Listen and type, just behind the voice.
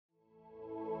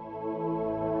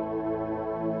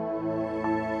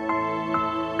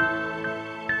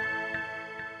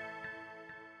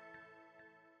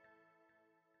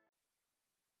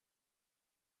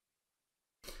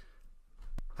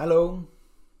Hello,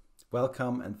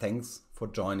 welcome and thanks for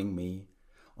joining me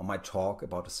on my talk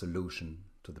about a solution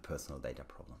to the personal data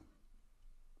problem.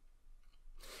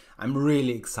 I'm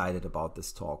really excited about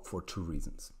this talk for two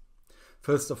reasons.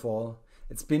 First of all,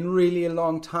 it's been really a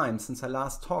long time since I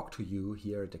last talked to you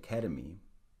here at Academy.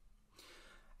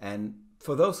 And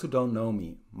for those who don't know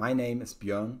me, my name is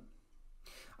Björn.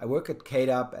 I work at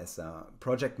Akademy as a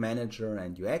project manager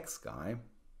and UX guy,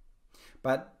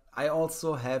 but I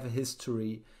also have a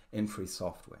history in free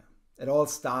software. It all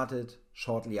started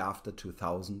shortly after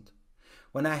 2000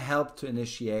 when I helped to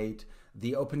initiate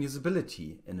the Open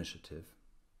Usability initiative.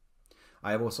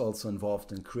 I was also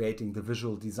involved in creating the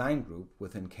visual design group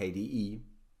within KDE.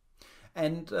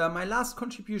 And my last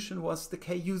contribution was the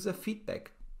K-user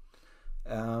feedback,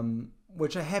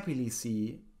 which I happily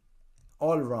see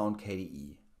all around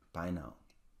KDE by now.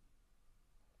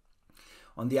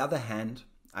 On the other hand,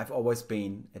 I've always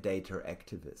been a data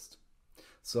activist.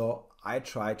 So I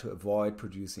try to avoid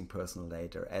producing personal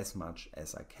data as much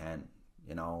as I can.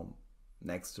 You know,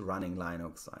 next to running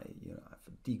Linux,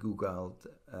 I've degoogled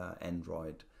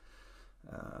Android.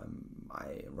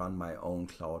 I run my own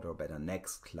cloud, or better,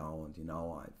 Nextcloud.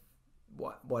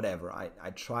 Whatever.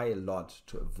 I try a lot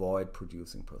to avoid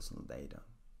producing personal data.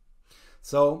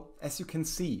 So as you can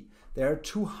see, there are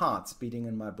two hearts beating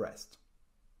in my breast.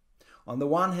 On the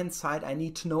one hand side, I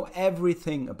need to know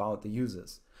everything about the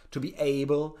users to be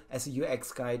able, as a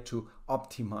UX guy, to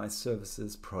optimize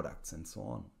services, products, and so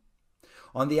on.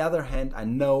 On the other hand, I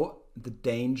know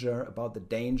about the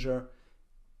danger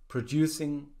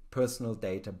producing personal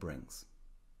data brings.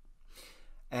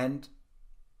 And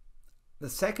the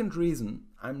second reason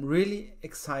I'm really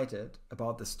excited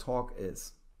about this talk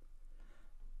is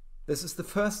this is the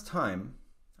first time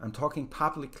I'm talking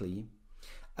publicly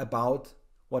about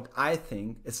what I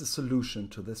think is a solution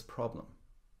to this problem.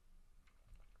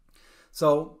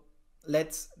 So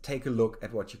let's take a look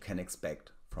at what you can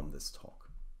expect from this talk.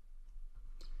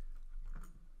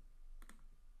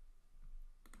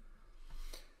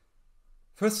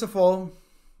 First of all,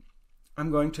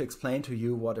 I'm going to explain to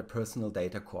you what a personal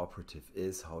data cooperative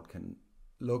is, how it can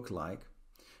look like,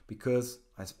 because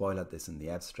I spoiled this in the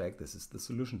abstract, this is the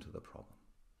solution to the problem.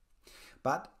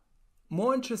 But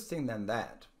more interesting than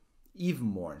that, even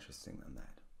more interesting than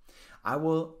that, I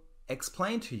will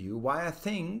explain to you why I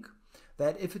think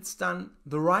that if it's done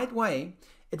the right way,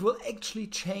 it will actually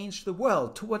change the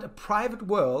world toward a private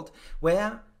world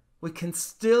where we can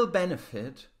still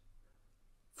benefit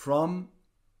from,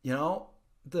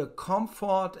 the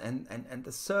comfort and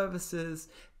the services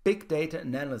big data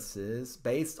analysis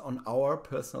based on our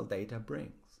personal data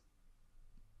brings.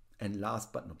 And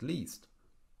last but not least,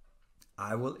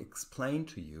 I will explain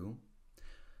to you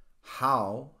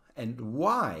how and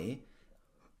why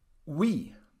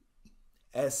we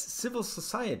as civil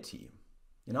society,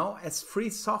 as free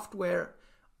software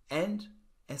and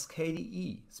as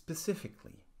KDE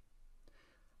specifically,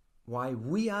 why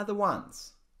we are the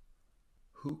ones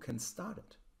who can start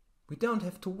it. We don't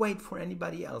have to wait for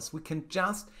anybody else. We can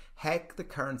just hack the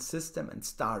current system and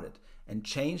start it and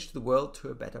change the world to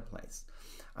a better place.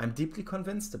 I'm deeply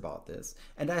convinced about this,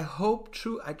 and I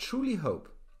truly hope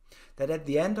that at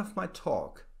the end of my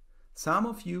talk, some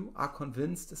of you are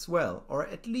convinced as well, or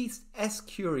at least as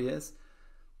curious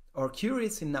or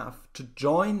curious enough to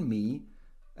join me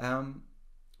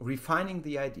refining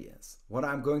the ideas. What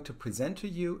I'm going to present to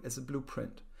you is a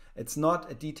blueprint. It's not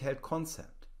a detailed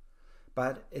concept,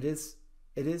 but it is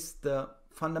the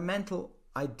fundamental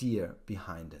idea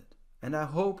behind it. And I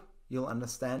hope you'll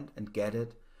understand and get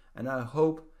it, and I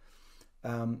hope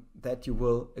that you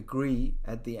will agree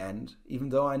at the end, even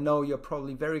though I know you're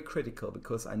probably very critical,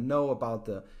 because I know about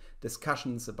the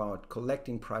discussions about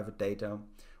collecting private data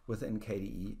within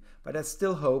KDE, but I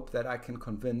still hope that I can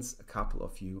convince a couple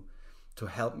of you to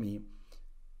help me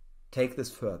take this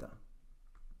further.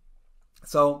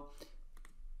 So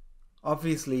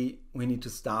obviously we need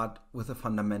to start with a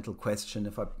fundamental question.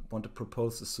 If I want to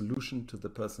propose a solution to the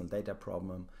personal data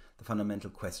problem, the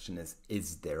fundamental question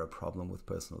is there a problem with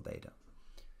personal data?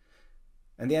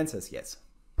 And the answer is yes,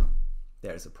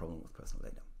 there is a problem with personal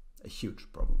data, a huge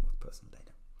problem with personal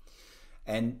data.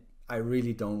 And I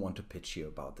really don't want to pitch you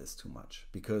about this too much,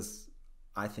 because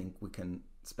I think we can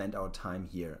spend our time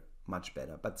here much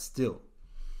better. But still,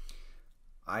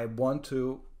 I want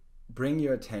to bring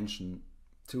your attention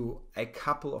to a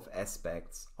couple of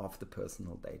aspects of the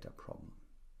personal data problem.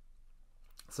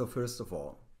 So first of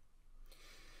all,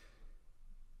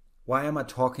 why am I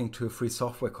talking to a free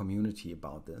software community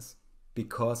about this?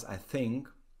 Because I think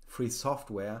free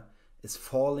software is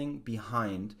falling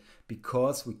behind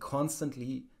because we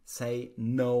constantly say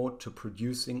no to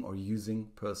producing or using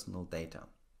personal data.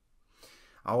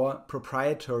 Our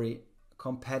proprietary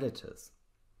competitors,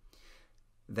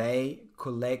 they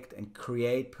collect and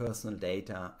create personal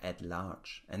data at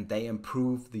large, and they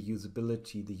improve the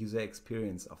usability, the user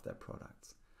experience of their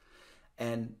products.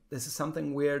 And this is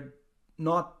something we're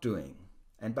not doing.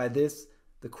 And by this,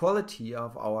 the quality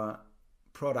of our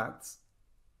products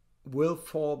will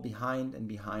fall behind and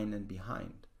behind and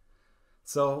behind.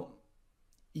 So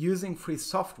using free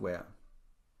software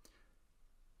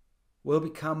will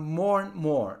become more and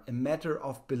more a matter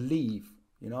of belief,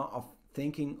 of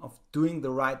thinking of doing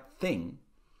the right thing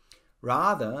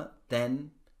rather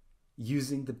than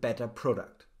using the better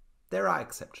product. There are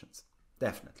exceptions,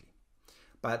 definitely.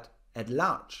 But at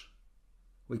large,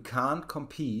 we can't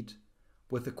compete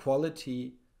with the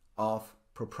quality of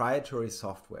proprietary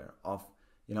software, of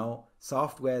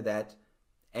software that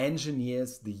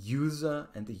engineers the user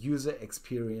and the user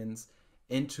experience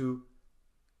into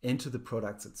the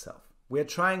products itself. We're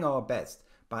trying our best,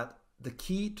 but the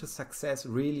key to success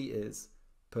really is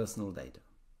personal data.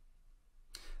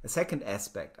 A second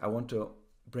aspect I want to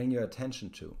bring your attention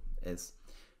to is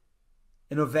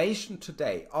innovation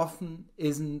today often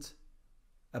isn't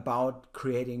about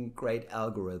creating great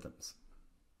algorithms.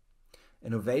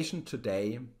 Innovation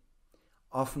today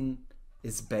often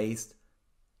is based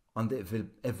on the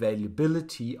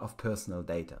availability of personal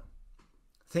data.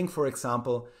 Think, for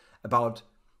example, about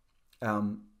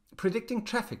predicting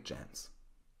traffic jams.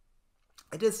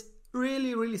 It is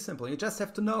really, really simple. You just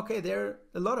have to know, okay, there are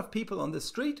a lot of people on the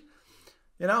street,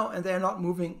 and they're not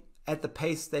moving at the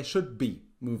pace they should be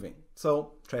moving.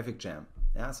 So traffic jam.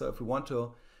 Yeah. So if we want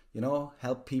to,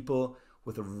 help people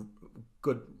with a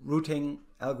good routing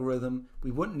algorithm,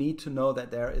 we wouldn't need to know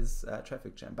that there is a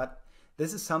traffic jam. But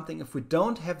this is something, if we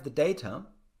don't have the data,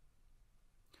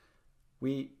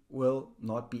 we will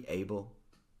not be able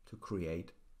to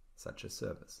create such a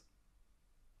service.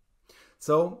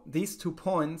 So these 2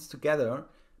 points together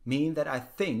mean that I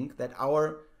think that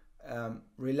our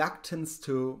reluctance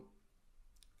to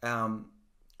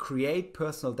create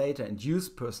personal data and use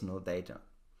personal data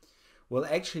will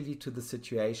actually lead to the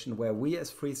situation where we as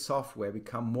free software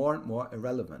become more and more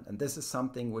irrelevant. And this is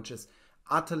something which is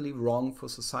utterly wrong for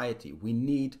society. We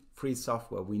need free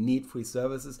software, we need free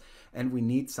services, and we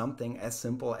need something as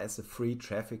simple as a free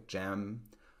traffic jam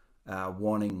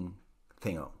warning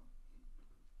thingo.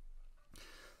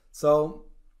 So,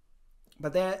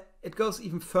 but there it goes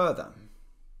even further.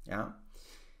 Yeah.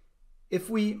 If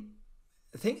we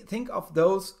think of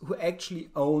those who actually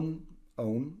own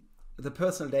the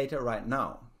personal data right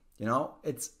now,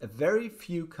 it's a very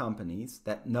few companies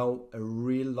that know a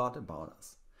real lot about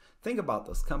us. Think about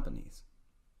those companies.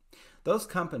 Those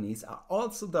companies are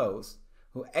also those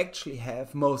who actually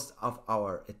have most of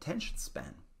our attention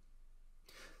span.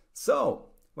 So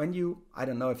when I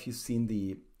don't know if you've seen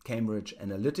the Cambridge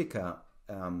Analytica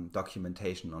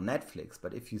documentation on Netflix,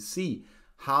 but if you see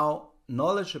how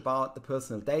knowledge about the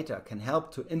personal data can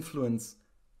help to influence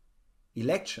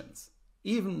elections,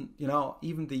 even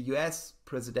the US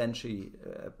presidential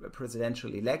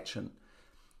election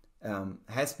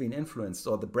has been influenced,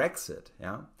 or the Brexit.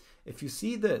 Yeah, if you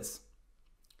see this,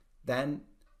 then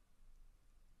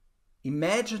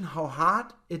imagine how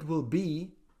hard it will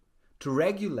be to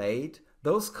regulate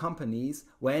those companies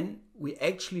when we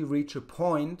actually reach a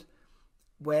point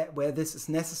where this is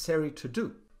necessary to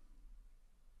do.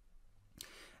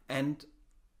 And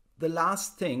the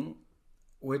last thing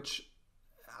which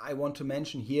I want to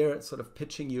mention here, sort of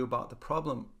pitching you about the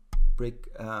problem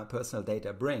personal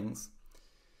data brings,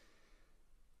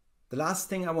 the last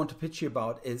thing I want to pitch you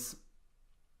about is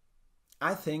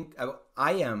I think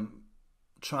I am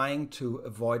trying to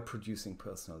avoid producing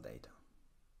personal data.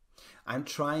 I'm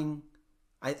trying,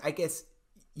 I guess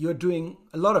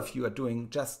a lot of you are doing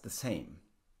just the same.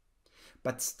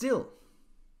 But still,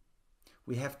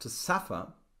 we have to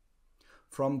suffer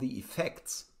from the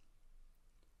effects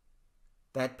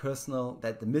that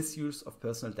the misuse of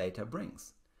personal data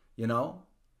brings.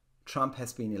 Trump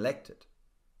has been elected.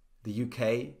 The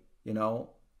UK,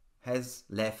 has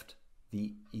left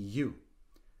the EU.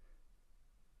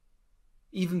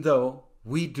 Even though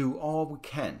we do all we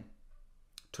can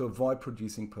to avoid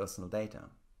producing personal data.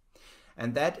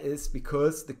 And that is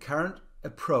because the current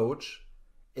approach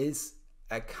is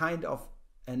a kind of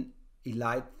an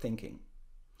elite thinking.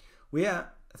 We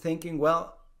are thinking,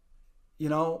 well,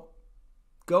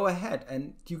 go ahead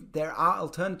and there are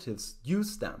alternatives,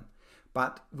 use them.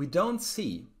 But we don't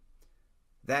see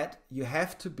that you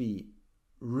have to be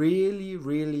really,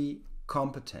 really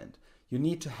competent. You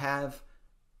need to have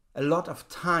a lot of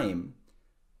time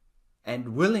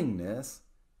and willingness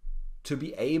to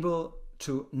be able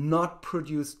to not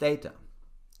produce data.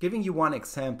 Giving you one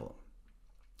example,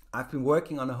 I've been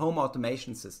working on a home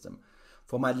automation system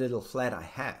for my little flat I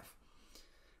have.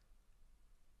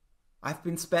 I've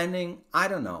been spending, I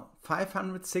don't know,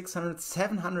 500, 600,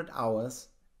 700 hours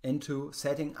into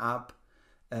setting up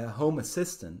a home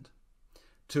assistant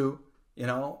to,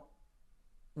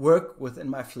 work within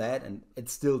my flat, and it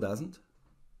still doesn't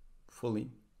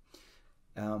fully.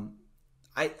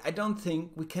 I don't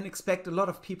think we can expect a lot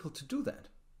of people to do that.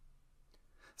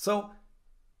 So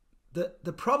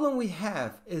the problem we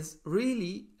have is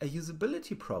really a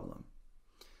usability problem.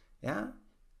 Yeah,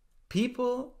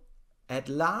 people at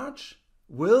large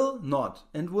will not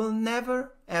and will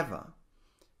never ever,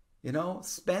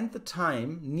 spend the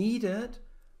time needed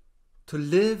to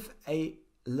live a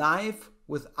life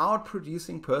without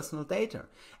producing personal data.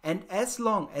 And as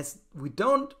long as we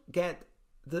don't get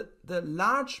the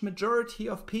large majority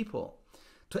of people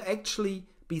to actually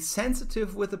be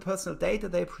sensitive with the personal data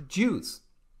they produce,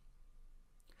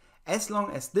 as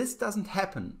long as this doesn't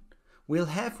happen, we'll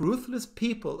have ruthless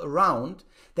people around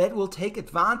that will take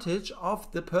advantage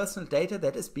of the personal data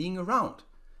that is being around.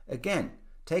 Again,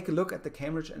 take a look at the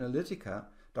Cambridge Analytica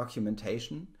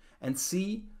documentation and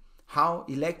see how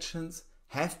elections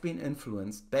have been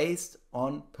influenced based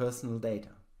on personal data.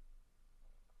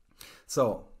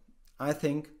 So, I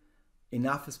think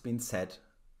enough has been said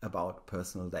about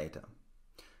personal data.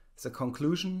 As a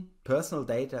conclusion, personal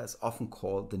data is often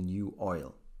called the new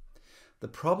oil. The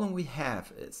problem we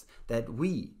have is that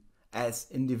we, as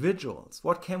individuals,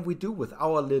 what can we do with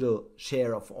our little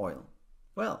share of oil?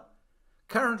 Well,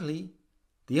 currently,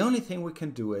 the only thing we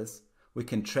can do is we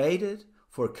can trade it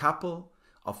for a couple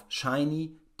of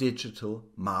shiny digital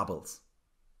marbles.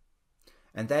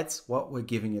 And that's what we're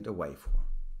giving it away for.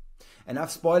 And I've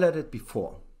spoiled it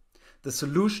before. The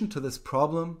solution to this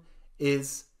problem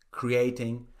is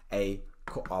creating a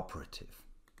cooperative.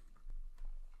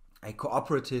 A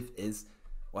cooperative is,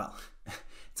 well,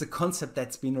 it's a concept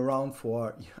that's been around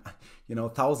for,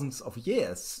 thousands of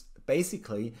years.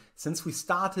 Basically, since we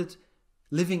started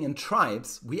living in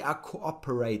tribes, we are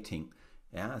cooperating.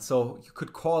 Yeah, so you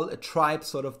could call a tribe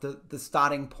sort of the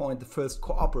starting point, the first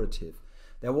cooperative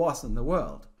there was in the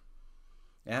world.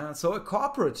 Yeah, so a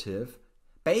cooperative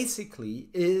basically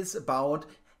is about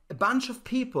a bunch of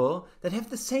people that have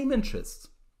the same interests.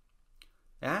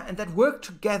 Yeah, and that work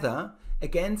together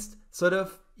against sort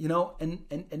of,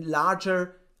 a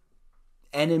larger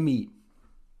enemy.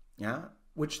 Yeah,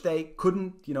 which they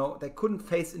couldn't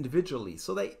face individually.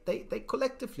 So they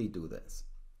collectively do this.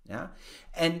 Yeah,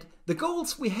 and the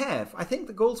goals we have, I think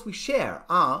the goals we share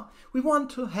are, we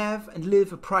want to have and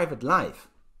live a private life.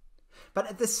 But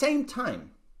at the same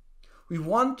time, we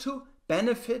want to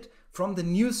benefit from the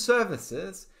new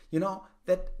services,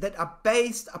 that are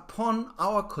based upon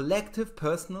our collective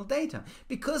personal data,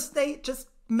 because they just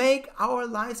make our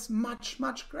lives much,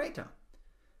 much greater.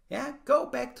 Yeah, go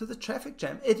back to the traffic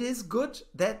jam. It is good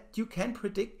that you can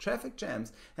predict traffic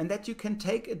jams and that you can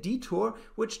take a detour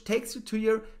which takes you to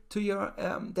your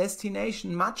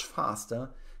destination much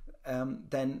faster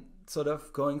than sort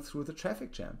of going through the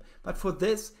traffic jam. But for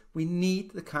this, we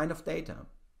need the kind of data.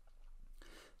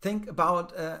 Think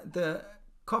about the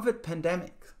COVID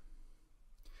pandemic.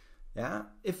 Yeah,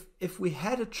 if we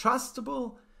had a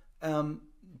trustable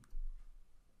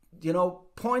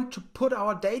point to put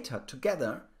our data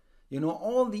together,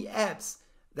 all the apps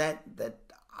that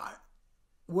are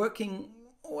working,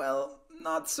 well,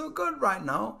 not so good right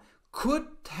now, could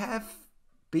have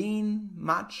been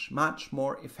much, much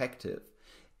more effective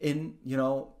in,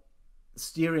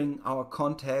 steering our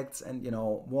contacts and,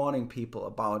 warning people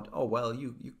about, oh, well,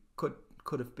 you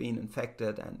could have been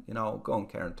infected and, go on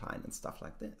quarantine and stuff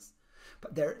like this.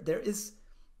 But there is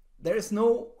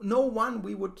no one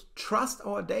we would trust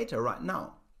our data right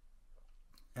now.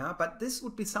 Yeah, but this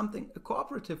would be something a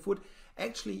cooperative would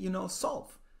actually,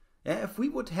 solve. Yeah, if we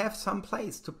would have some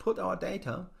place to put our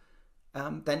data,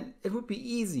 then it would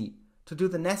be easy to do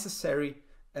the necessary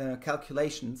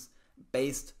calculations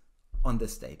based on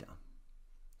this data.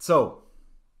 So,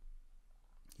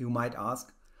 you might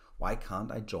ask, why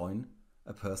can't I join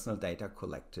a personal data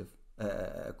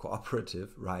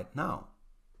cooperative right now?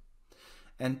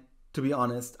 And to be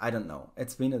honest, I don't know.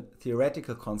 It's been a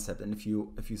theoretical concept, and if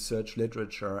you search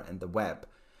literature and the web,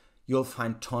 you'll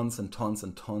find tons and tons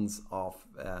and tons of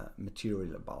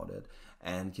material about it.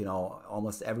 And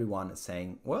almost everyone is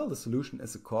saying, well, the solution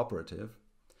is a cooperative,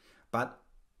 but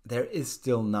there is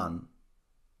still none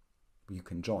you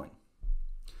can join.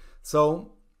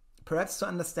 So perhaps to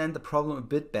understand the problem a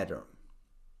bit better,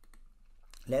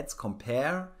 let's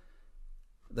compare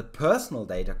the personal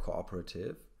data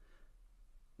cooperative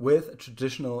with a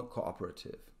traditional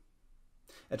cooperative.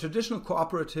 A traditional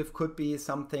cooperative could be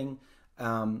something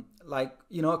like,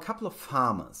 a couple of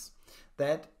farmers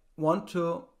that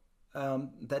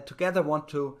that together want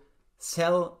to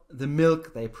sell the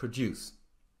milk they produce.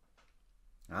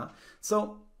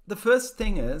 So the first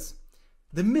thing is,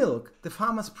 the milk the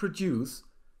farmers produce,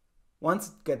 once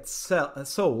it gets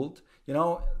sold,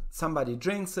 somebody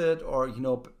drinks it, or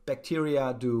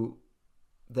bacteria do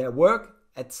their work.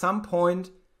 At some point,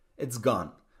 it's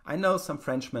gone. I know some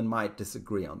Frenchmen might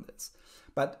disagree on this,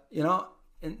 but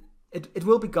it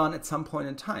will be gone at some point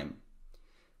in time.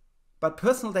 But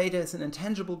personal data is an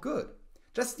intangible good.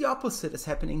 Just the opposite is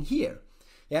happening here.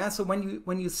 So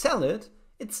when you sell it,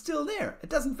 it's still there. It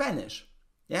doesn't vanish.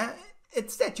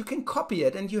 It's that you can copy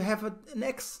it, and you have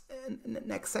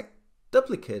an exact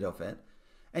duplicate of it,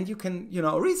 and you can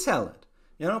resell it.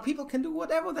 People can do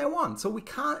whatever they want. So we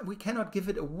cannot give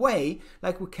it away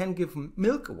like we can give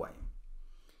milk away.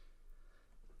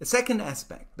 The second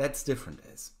aspect that's different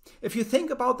is, if you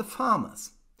think about the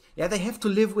farmers, they have to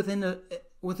live within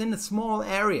a small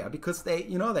area, because they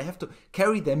have to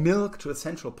carry their milk to a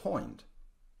central point.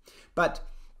 But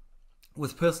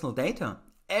with personal data,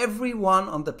 everyone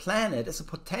on the planet is a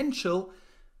potential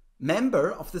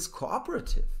member of this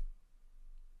cooperative.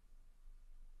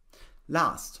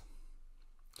 Last,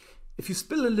 if you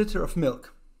spill a liter of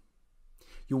milk,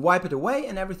 you wipe it away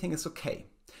and everything is okay.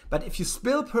 But if you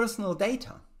spill personal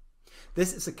data,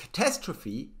 this is a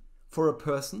catastrophe for a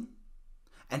person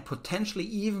and potentially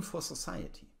even for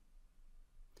society.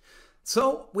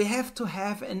 So we have to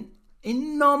have an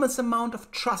enormous amount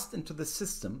of trust into the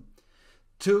system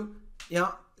to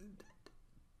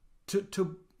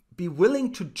be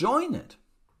willing to join it.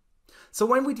 So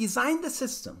when we design the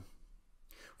system,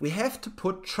 we have to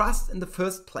put trust in the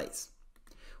first place.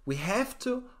 We have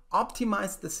to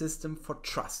optimize the system for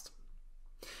trust.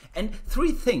 And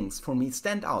three things for me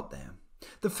stand out there.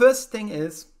 The first thing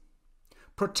is,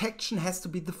 protection has to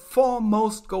be the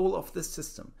foremost goal of this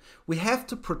system. We have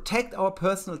to protect our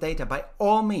personal data by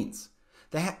all means.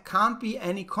 There can't be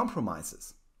any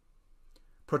compromises.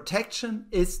 Protection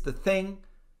is the thing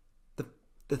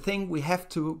we have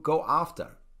to go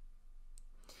after.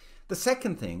 The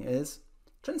second thing is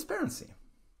transparency.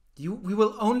 We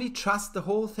will only trust the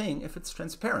whole thing if it's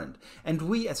transparent. And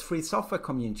we as free software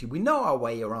community, we know our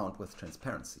way around with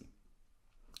transparency.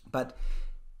 But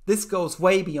this goes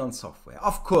way beyond software.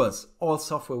 Of course, all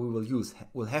software we will use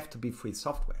will have to be free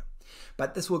software.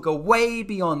 But this will go way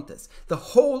beyond this. The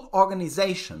whole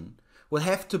organization will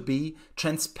have to be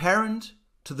transparent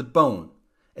to the bone.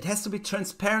 It has to be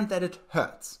transparent that it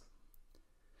hurts.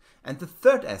 And the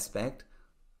third aspect,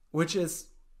 which is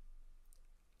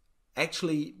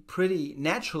actually pretty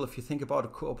natural if you think about a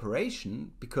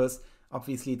cooperation, because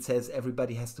obviously it says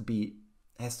everybody has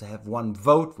to have one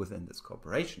vote within this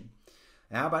cooperation.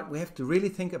 But we have to really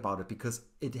think about it, because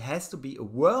it has to be a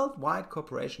worldwide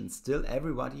cooperation. Still,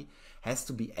 everybody has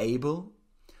to be able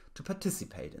to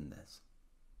participate in this.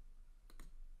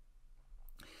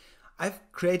 I've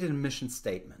created a mission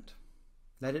statement.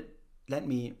 Let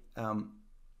me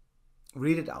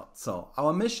read it out. So,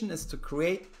 our mission is to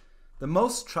create the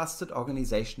most trusted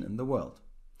organization in the world.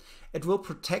 It will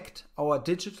protect our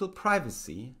digital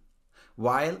privacy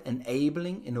while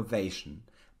enabling innovation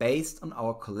based on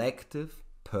our collective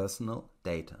personal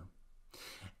data.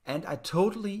 And I'm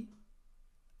totally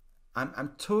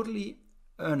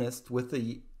earnest with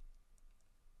the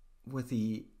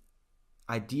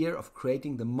idea of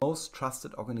creating the most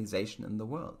trusted organization in the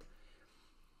world.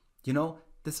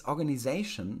 This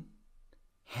organization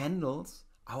handles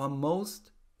our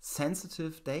most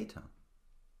sensitive data.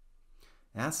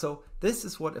 So this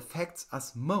is what affects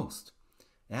us most.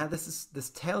 This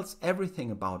tells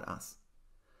everything about us.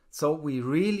 So we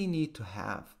really need to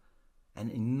have an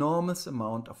enormous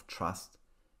amount of trust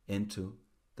into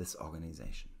this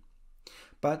organization.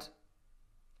 But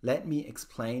let me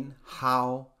explain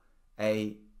how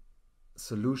a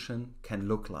solution can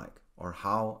look like, or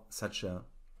how such a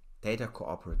data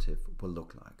cooperative will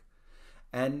look like.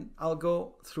 And I'll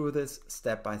go through this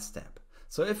step by step.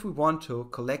 So if we want to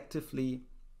collectively,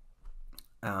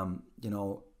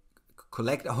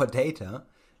 collect our data,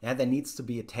 there needs to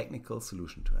be a technical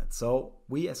solution to it. So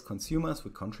we as consumers,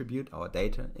 we contribute our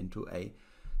data into a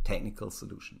technical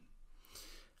solution.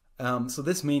 So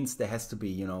this means there has to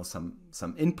be,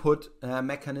 some input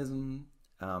mechanism.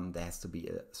 There has to be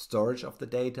a storage of the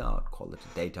data. I'd call it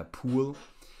a data pool.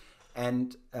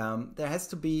 And there has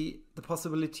to be the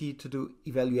possibility to do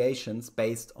evaluations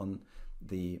based on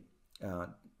the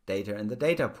data in the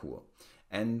data pool.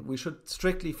 And we should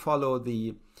strictly follow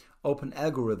the open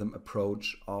algorithm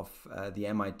approach of the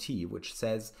MIT, which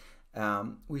says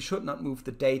we should not move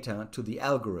the data to the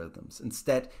algorithms.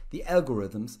 Instead, the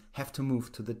algorithms have to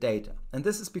move to the data. And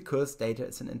this is because data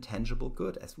is an intangible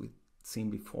good, as we've seen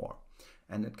before,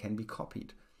 and it can be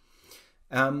copied.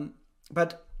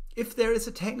 But if there is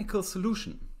a technical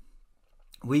solution,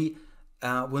 we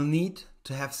will need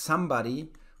to have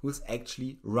somebody who's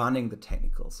actually running the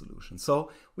technical solution.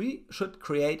 So we should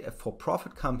create a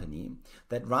for-profit company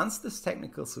that runs this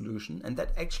technical solution and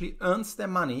that actually earns their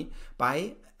money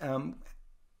by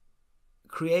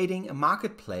creating a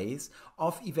marketplace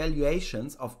of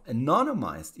evaluations, of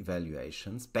anonymized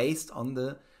evaluations based on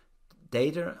the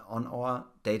data on our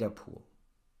data pool.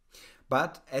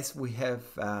 But as we have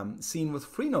seen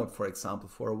with Freenode, for example,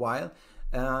 for a while,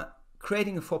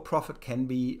 creating a for-profit can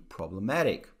be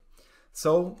problematic.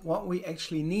 So what we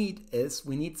actually need is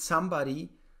we need somebody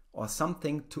or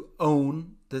something to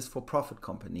own this for-profit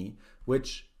company,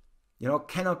 which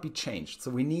cannot be changed.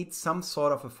 So we need some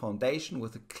sort of a foundation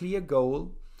with a clear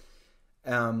goal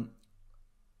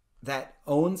that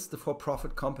owns the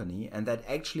for-profit company and that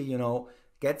actually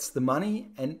gets the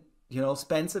money and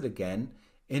spends it again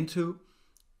into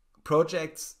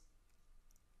projects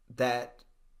that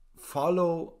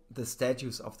follow the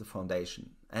statutes of the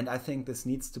foundation. And I think this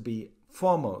needs to be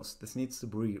foremost, this needs to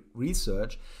be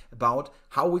research about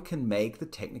how we can make the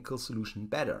technical solution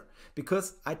better.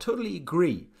 Because I totally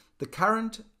agree, the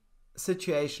current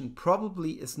situation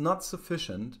probably is not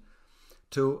sufficient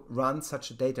to run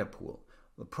such a data pool.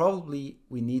 Probably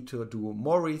we need to do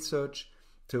more research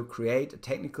to create a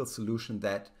technical solution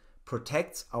that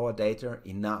protects our data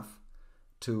enough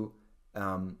to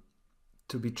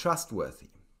be trustworthy.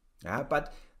 Yeah,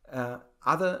 but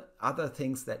other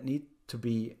things that need to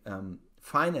be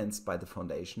financed by the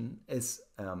foundation is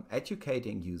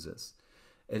educating users.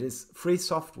 It is free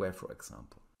software, for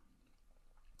example.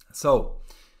 So,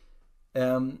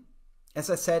 as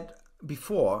I said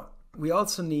before, we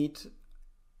also need,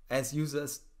 as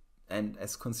users and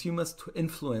as consumers, to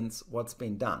influence what's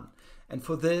being done. And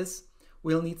for this,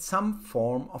 we'll need some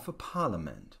form of a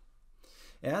parliament.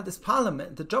 Yeah, this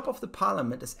parliament, the job of the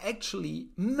parliament is actually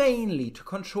mainly to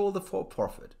control the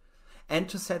for-profit and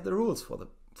to set the rules for the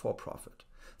for-profit.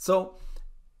 So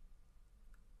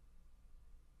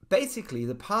basically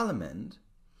the parliament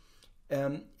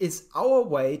is our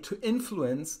way to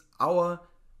influence our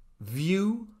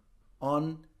view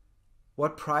on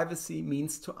what privacy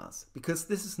means to us, because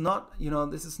this is not,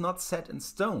 this is not set in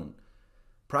stone.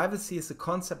 Privacy is a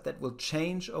concept that will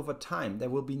change over time. There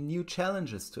will be new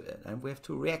challenges to it, and we have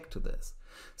to react to this.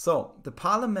 So the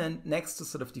parliament, next to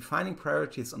sort of defining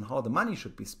priorities on how the money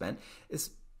should be spent,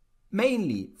 is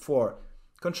mainly for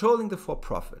controlling the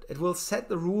for-profit. It will set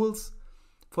the rules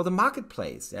for the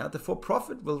marketplace. Yeah? The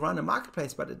for-profit will run a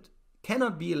marketplace, but it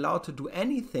cannot be allowed to do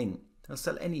anything, to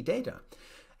sell any data.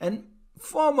 And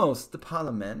foremost, the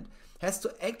parliament has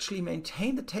to actually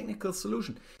maintain the technical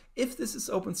solution. If this is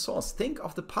open source, think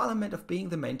of the parliament of being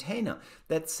the maintainer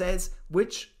that says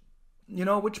which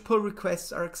pull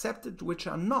requests are accepted, which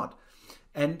are not.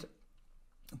 And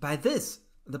by this,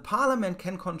 the parliament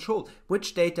can control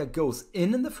which data goes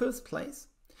in the first place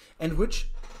and which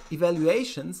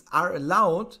evaluations are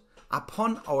allowed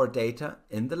upon our data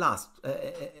in the last,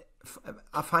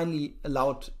 are finally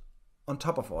allowed on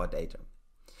top of our data.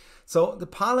 So the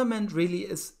parliament really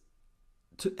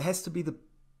has to be the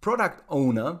product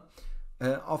owner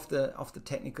of the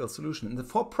technical solution. And the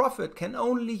for-profit can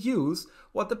only use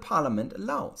what the parliament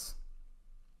allows.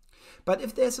 But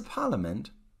if there's a parliament,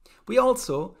 we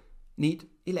also need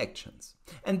elections.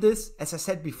 And this, as I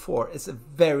said before, is a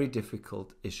very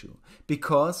difficult issue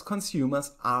because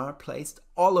consumers are placed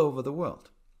all over the world.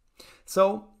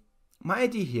 So my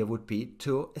idea here would be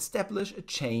to establish a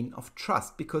chain of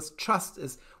trust, because trust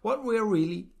is what we're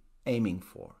really aiming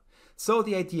for. So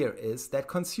the idea is that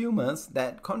consumers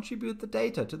that contribute the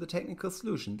data to the technical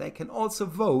solution, they can also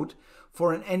vote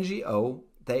for an NGO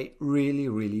they really,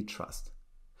 really trust.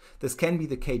 This can be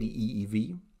the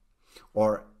KDEEV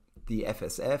or the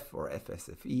FSF or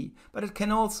FSFE, but it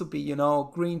can also be,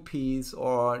 Greenpeace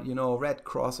or, Red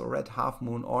Cross or Red Half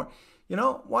Moon or,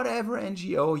 whatever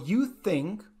NGO you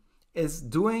think is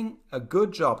doing a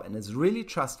good job and is really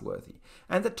trustworthy.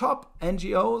 And the top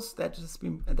NGOs that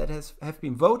have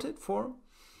been voted for,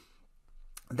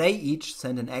 they each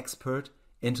send an expert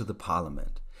into the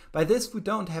parliament. By this, we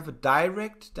don't have a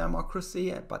direct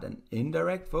democracy, but an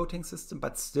indirect voting system,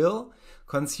 but still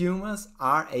consumers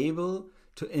are able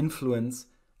to influence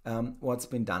what's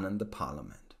been done in the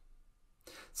parliament.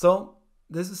 So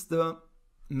this is the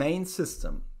main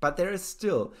system, but there is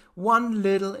still one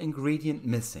little ingredient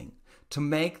missing to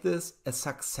make this a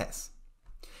success.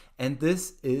 And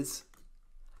this is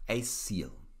a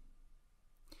seal.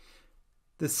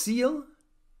 The seal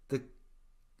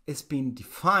is being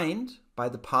defined by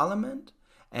the parliament,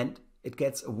 and it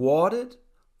gets awarded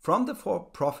from the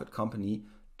for-profit company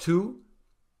to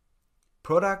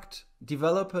product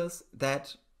developers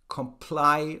that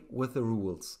comply with the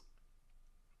rules.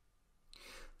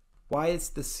 Why is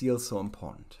the seal so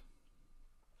important?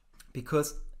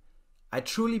 Because I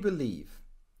truly believe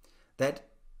that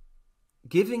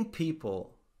giving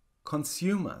people,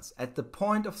 consumers, at the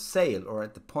point of sale or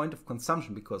at the point of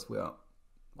consumption, because we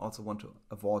also want to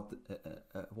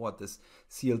award this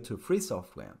seal to free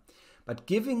software, but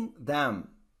giving them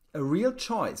a real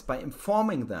choice by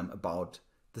informing them about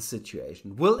the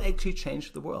situation will actually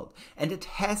change the world. And it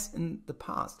has in the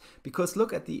past, because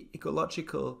look at the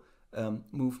ecological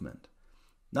movement.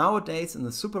 Nowadays in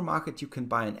the supermarket you can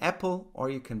buy an apple or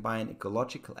you can buy an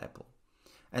ecological apple.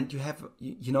 And you have,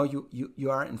 you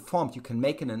are informed, you can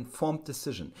make an informed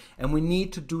decision. And we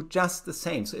need to do just the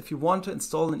same. So if you want to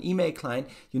install an email client,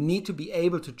 you need to be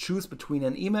able to choose between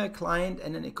an email client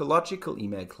and an ecological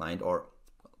email client, or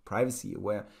privacy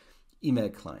aware email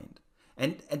client.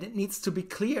 And it needs to be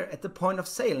clear at the point of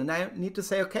sale. And I need to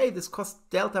say, okay, this costs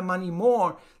delta money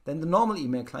more than the normal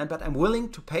email client, but I'm willing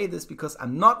to pay this because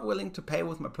I'm not willing to pay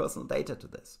with my personal data to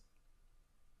this.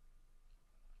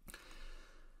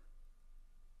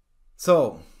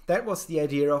 So that was the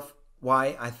idea of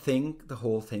why I think the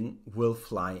whole thing will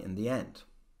fly in the end.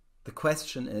 The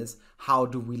question is, how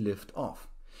do we lift off?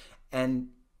 And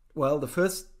well, the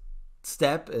first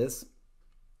step is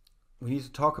we need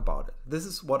to talk about it. This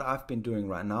is what I've been doing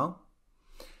right now.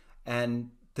 And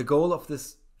the goal of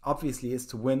this obviously is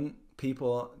to win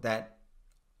people that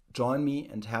join me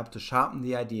and help to sharpen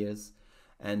the ideas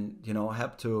and,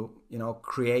 help to,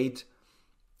 create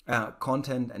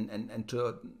content and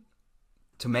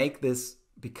to make this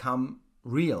become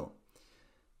real.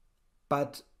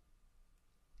 But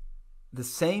the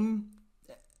same,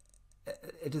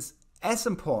 it is as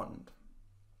important,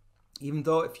 even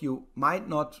though if you might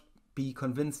not be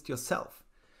convinced yourself,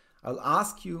 I'll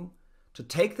ask you to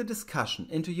take the discussion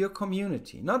into your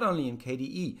community, not only in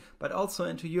KDE, but also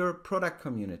into your product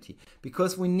community,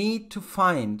 because we need to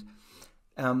find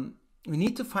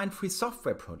free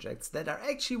software projects that are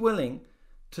actually willing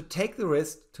to take the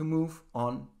risk to move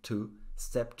on to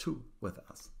step 2 with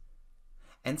us.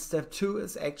 And step 2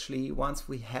 is actually, once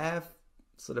we have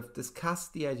sort of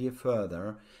discussed the idea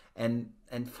further and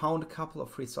found a couple of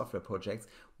free software projects,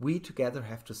 we together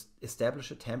have to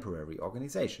establish a temporary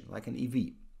organization, like an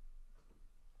EV.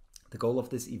 The goal of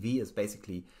this EV is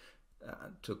basically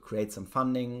to create some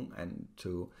funding and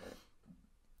to,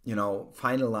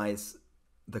 finalize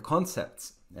the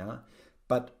concepts. Yeah?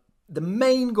 But the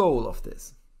main goal of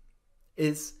this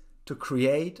is to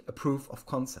create a proof of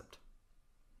concept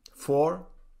for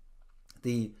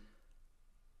the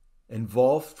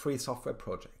involved free software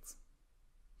projects.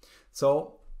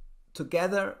 So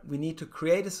together we need to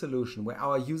create a solution where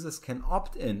our users can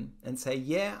opt in and say,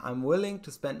 yeah, I'm willing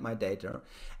to spend my data,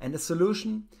 and a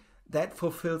solution that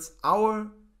fulfills our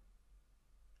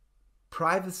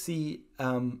privacy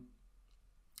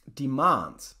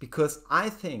demands, because I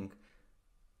think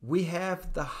we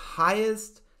have the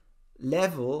highest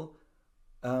level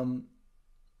on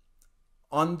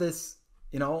this,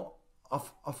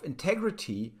 of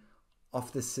integrity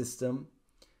of the system,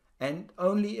 and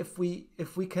only if we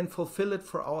can fulfill it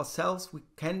for ourselves, we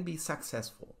can be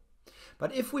successful.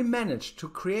 But if we manage to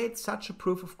create such a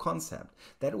proof of concept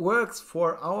that works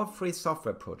for our free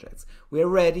software projects, we are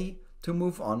ready to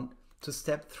move on to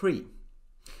step 3.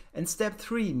 And step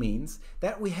 3 means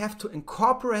that we have to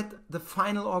incorporate the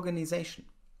final organization.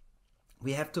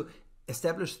 We have to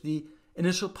establish the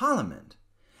initial parliament.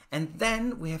 And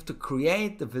then we have to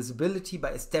create the visibility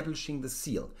by establishing the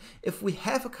seal. If we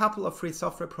have a couple of free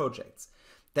software projects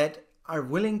that are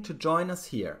willing to join us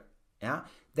here,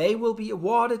 they will be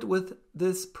awarded with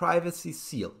this privacy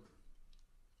seal.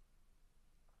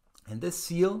 And this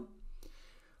seal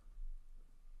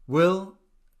will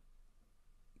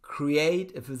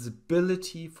create a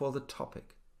visibility for the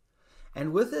topic.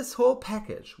 And with this whole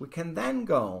package, we can then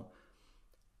go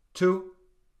to,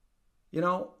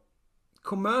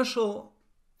 commercial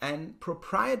and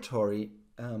proprietary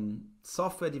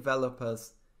software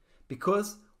developers,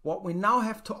 because what we now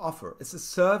have to offer is a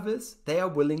service they are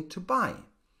willing to buy.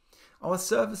 Our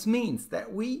service means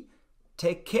that we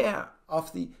take care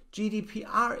of the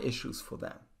GDPR issues for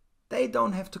them. They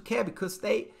don't have to care, because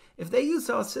if they use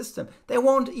our system, they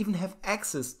won't even have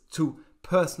access to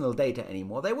personal data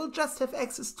anymore. They will just have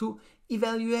access to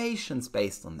evaluations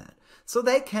based on that. So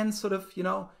they can sort of,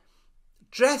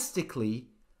 drastically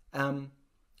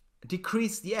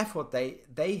decrease the effort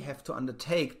they have to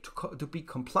undertake to be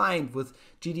compliant with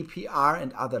GDPR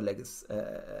and other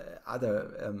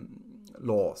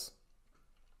laws.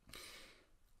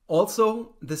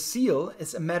 Also, the seal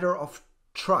is a matter of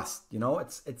trust.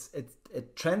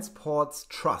 It transports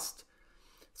trust.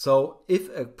 So if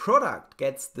a product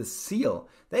gets the seal,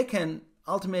 they can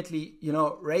ultimately,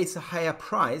 raise a higher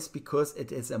price because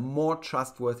it is a more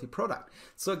trustworthy product.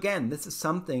 So again, this is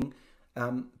something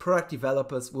product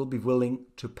developers will be willing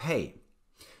to pay.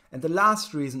 And the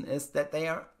last reason is that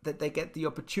they get the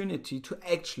opportunity to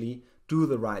actually do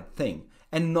the right thing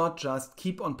and not just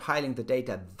keep on piling the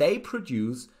data they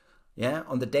produce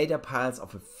on the data piles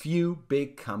of a few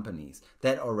big companies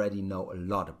that already know a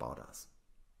lot about us.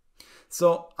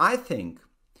 So I think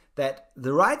that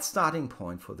the right starting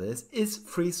point for this is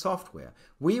free software.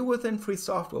 Within free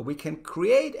software, we can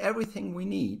create everything we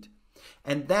need,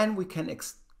 and then we can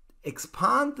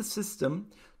expand the system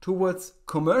towards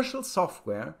commercial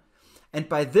software. And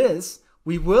by this,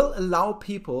 we will allow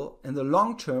people in the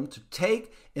long term to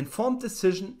take informed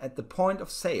decision at the point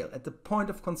of sale, at the point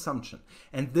of consumption.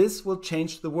 And this will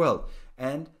change the world.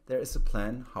 And there is a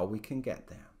plan how we can get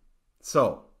there.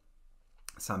 So,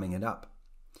 summing it up,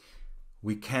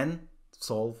 we can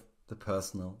solve the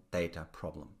personal data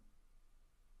problem.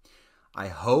 I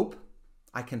hope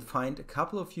I can find a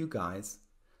couple of you guys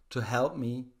to help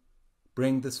me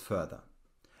bring this further.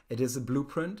 It is a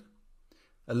blueprint.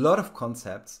 A lot of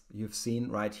concepts you've seen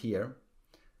right here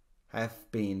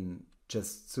have been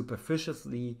just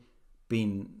superficially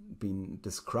been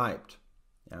described.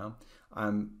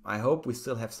 I hope we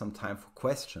still have some time for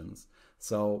questions.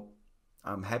 So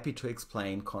I'm happy to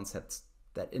explain concepts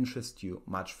that interest you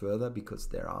much further, because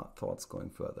there are thoughts going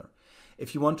further.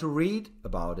 If you want to read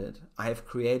about it, I have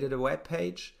created a web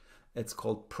page. It's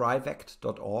called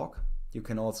privect.org. You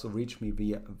can also reach me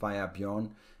via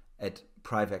Björn at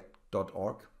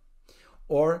privect.org,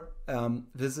 or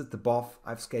visit the BOF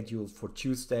I've scheduled for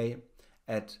Tuesday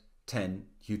at 10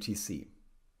 UTC.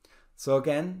 So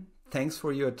again, thanks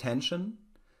for your attention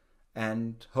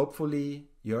and hopefully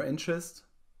your interest.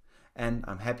 And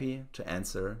I'm happy to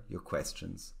answer your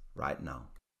questions right now.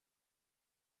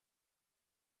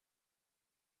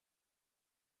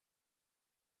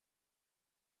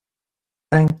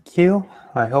 Thank you.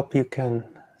 I hope you can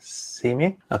see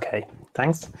me. Okay,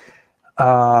 thanks.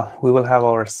 We will have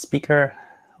our speaker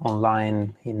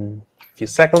online in a few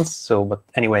seconds. But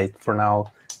anyway, for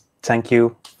now, thank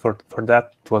you for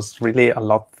that. It was really a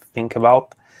lot to think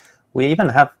about. We even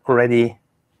have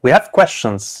we have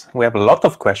questions. We have a lot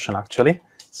of questions, actually.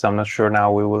 So I'm not sure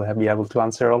now we will be able to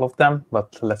answer all of them,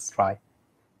 but let's try.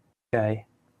 Okay.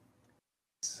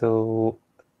 So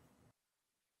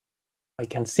I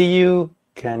can see you.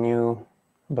 Can you?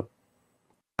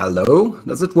 Hello,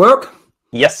 does it work?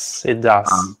 Yes, it does.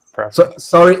 So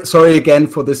sorry again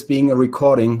for this being a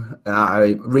recording.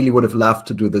 I really would have loved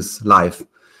to do this live.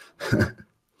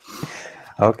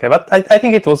 Okay, but I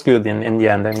think it was good in the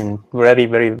end. I mean, very,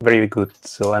 very, very good.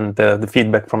 So, and the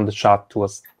feedback from the chat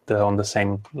was on the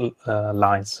same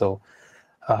line. So,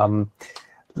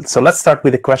 so let's start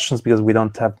with the questions, because we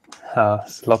don't have a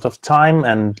lot of time,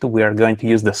 and we are going to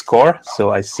use the score.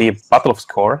 So I see a bottle of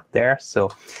score there. So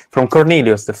from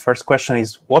Cornelius, the first question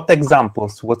is, what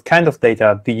kind of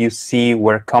data do you see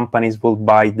where companies will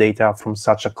buy data from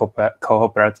such a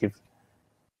cooperative?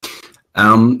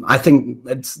 I think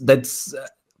that's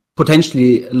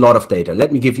potentially a lot of data.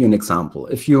 Let me give you an example.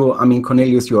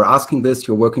 Cornelius, you're asking this,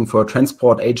 you're working for a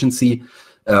transport agency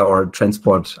or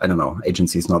transport, I don't know,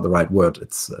 agency is not the right word.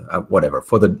 It's whatever,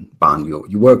 for the barn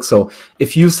you work. So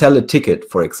if you sell a ticket,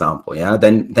 for example,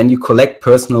 then you collect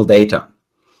personal data.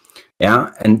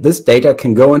 And this data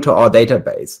can go into our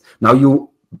database. Now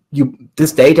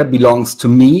this data belongs to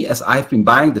me as I've been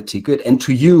buying the ticket, and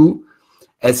to you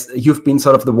as you've been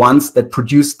sort of the ones that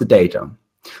produced the data.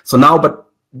 So now, but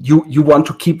you want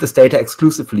to keep this data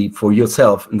exclusively for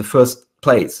yourself in the first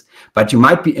place, but you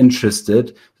might be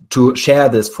interested to share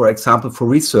this, for example, for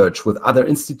research with other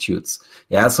institutes,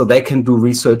 so they can do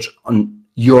research on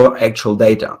your actual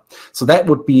data. So that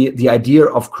would be the idea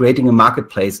of creating a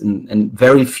marketplace in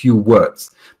very few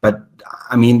words. But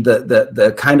I mean,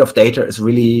 the kind of data is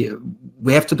really,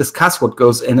 we have to discuss what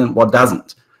goes in and what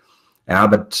doesn't.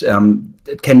 But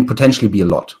it can potentially be a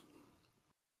lot.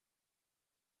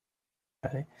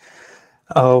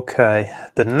 Okay.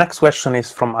 The next question is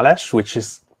from Alesh, which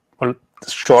is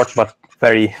short but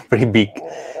very, very big.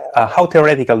 How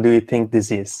theoretical do you think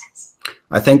this is?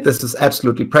 I think this is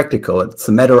absolutely practical. It's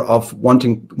a matter of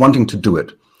wanting to do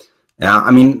it.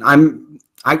 I mean,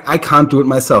 I can't do it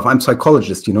myself. I'm a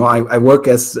psychologist, you know. I work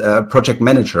as a project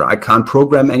manager. I can't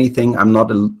program anything. I'm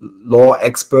not a law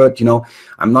expert, you know.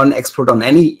 I'm not an expert on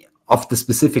any of the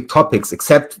specific topics,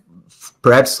 except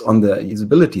perhaps on the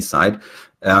usability side,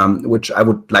 which I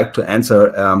would like to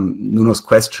answer Nuno's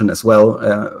question as well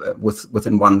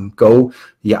within one go.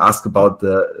 He asked about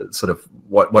the sort of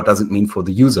what does it mean for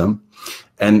the user.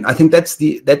 And I think that's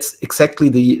exactly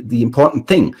the important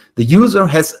thing. The user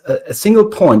has a single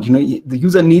point. You know, the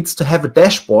user needs to have a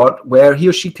dashboard where he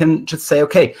or she can just say,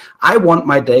 okay, I want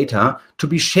my data to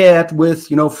be shared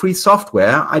with, you know, free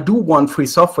software. I do want free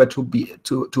software to be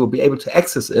able to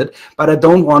access it, but I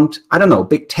don't want, I don't know,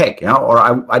 big tech, yeah, or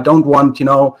I don't want, you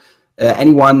know,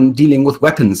 anyone dealing with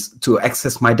weapons to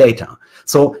access my data.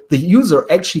 So the user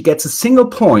actually gets a single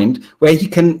point where he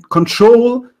can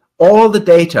control all the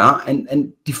data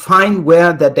and define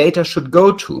where their data should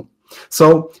go to.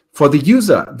 So for the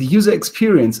user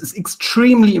experience is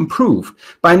extremely improved.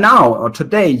 By now or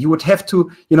today, you would have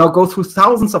to, you know, go through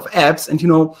thousands of apps and, you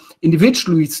know,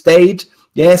 individually state,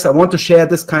 yes, I want to share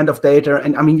this kind of data.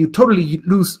 And I mean, you totally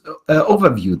lose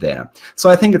overview there.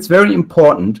 So I think it's very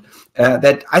important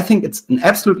that I think it's an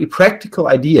absolutely practical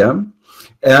idea.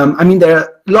 I mean, there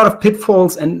are a lot of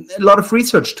pitfalls and a lot of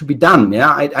research to be done.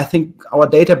 Yeah, I think our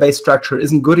database structure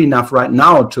isn't good enough right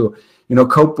now to, you know,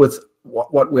 cope with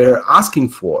what we're asking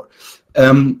for.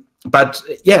 But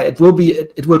yeah, it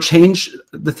will change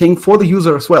the thing for the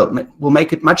user as well. It will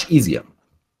make it much easier.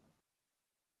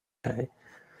 Okay.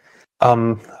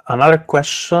 Another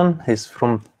question is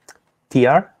from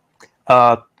TR,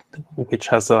 which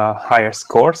has a higher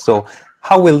score. So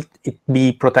how will it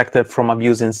be protected from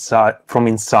abuse from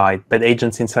inside, by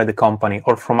agents inside the company,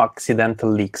 or from accidental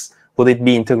leaks? Would it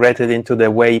be integrated into the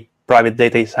way private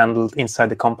data is handled inside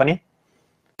the company?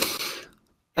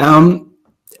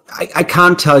 I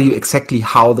can't tell you exactly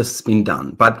how this has been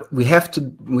done, but we have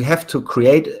to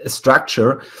create a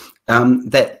structure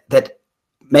that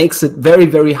makes it very,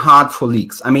 very hard for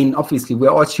leaks. I mean, obviously, we're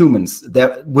all humans.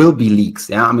 There will be leaks.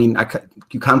 Yeah, I mean,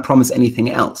 you can't promise anything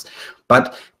else,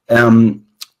 but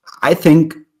I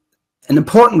think an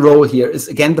important role here is,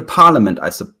 again, the parliament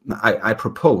I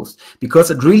proposed, because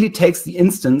it really takes the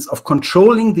instance of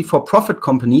controlling the for-profit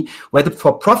company, where the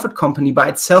for-profit company by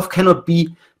itself cannot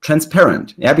be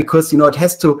transparent. Yeah, because, you know, it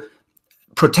has to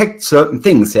protect certain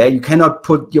things. Yeah, you cannot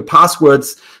put your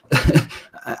passwords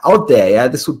out there. Yeah,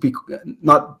 this would be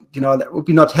not, you know, that would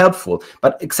be not helpful.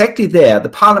 But exactly there, the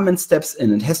parliament steps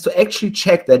in and has to actually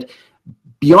check that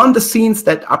beyond the scenes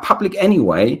that are public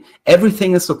anyway,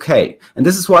 everything is okay. And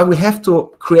this is why we have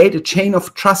to create a chain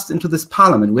of trust into this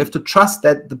parliament. We have to trust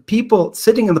that the people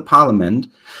sitting in the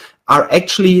parliament are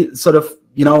actually sort of,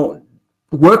 you know,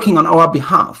 working on our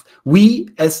behalf. We,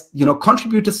 as, you know,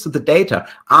 contributors to the data,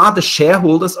 are the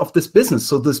shareholders of this business.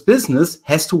 So this business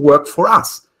has to work for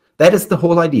us. That is the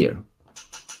whole idea.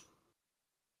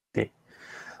 Okay.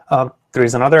 There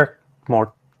is another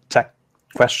more tech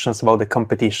questions about the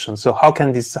competition. So how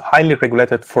can this highly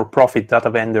regulated for-profit data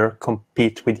vendor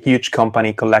compete with huge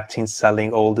company collecting,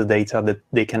 selling all the data that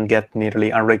they can get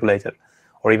nearly unregulated,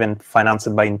 or even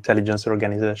financed by intelligence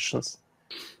organizations?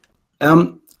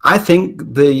 I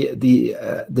think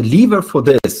the lever for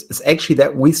this is actually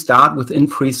that we start within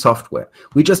free software.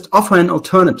 We just offer an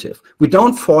alternative. We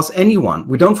don't force anyone.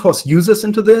 We don't force users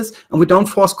into this, and we don't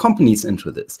force companies into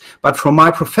this. But from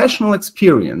my professional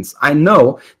experience, I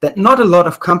know that not a lot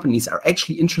of companies are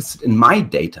actually interested in my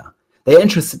data. They're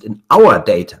interested in our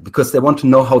data because they want to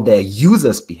know how their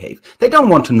users behave. They don't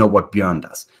want to know what Björn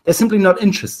does. They're simply not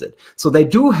interested. So they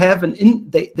do have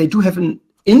an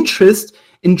interest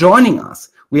in joining us.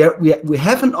 We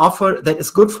have an offer that is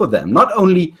good for them, not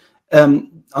only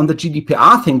on the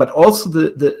GDPR thing, but also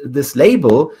this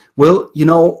label will, you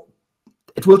know,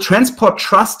 it will transport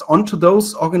trust onto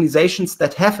those organizations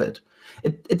that have it.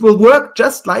 It will work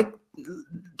just like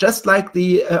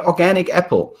the organic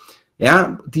apple.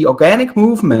 Yeah, the organic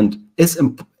movement is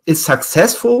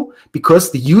successful because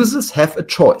the users have a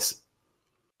choice,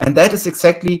 and that is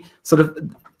exactly sort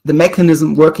of the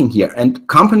mechanism working here. And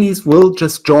companies will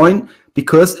just join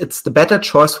because it's the better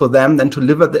choice for them than to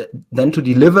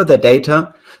deliver the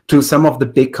data to some of the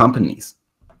big companies.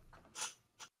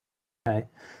 Okay.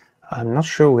 I'm not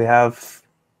sure we have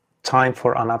time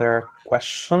for another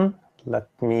question.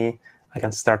 I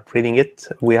can start reading it.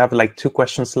 We have like 2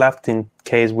 questions left in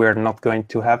case we're not going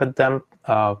to have them.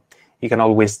 We can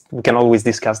always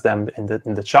discuss them in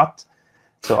the chat.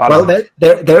 So well,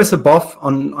 there is a BOF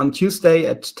on Tuesday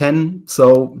at 10,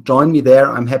 so join me there.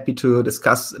 I'm happy to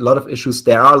discuss a lot of issues.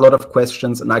 There are a lot of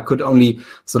questions, and I could only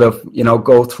sort of, you know,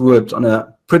 go through it on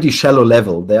a pretty shallow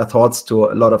level. There are thoughts to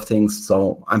a lot of things,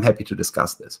 so I'm happy to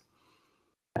discuss this.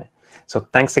 Okay. So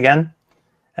thanks again,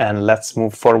 and let's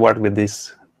move forward with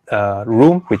this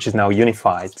room, which is now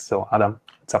unified. So Adam,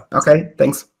 what's up? Okay,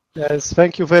 thanks. Yes,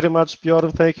 thank you very much,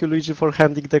 Björn. Thank you, Luigi, for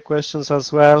handling the questions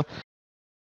as well.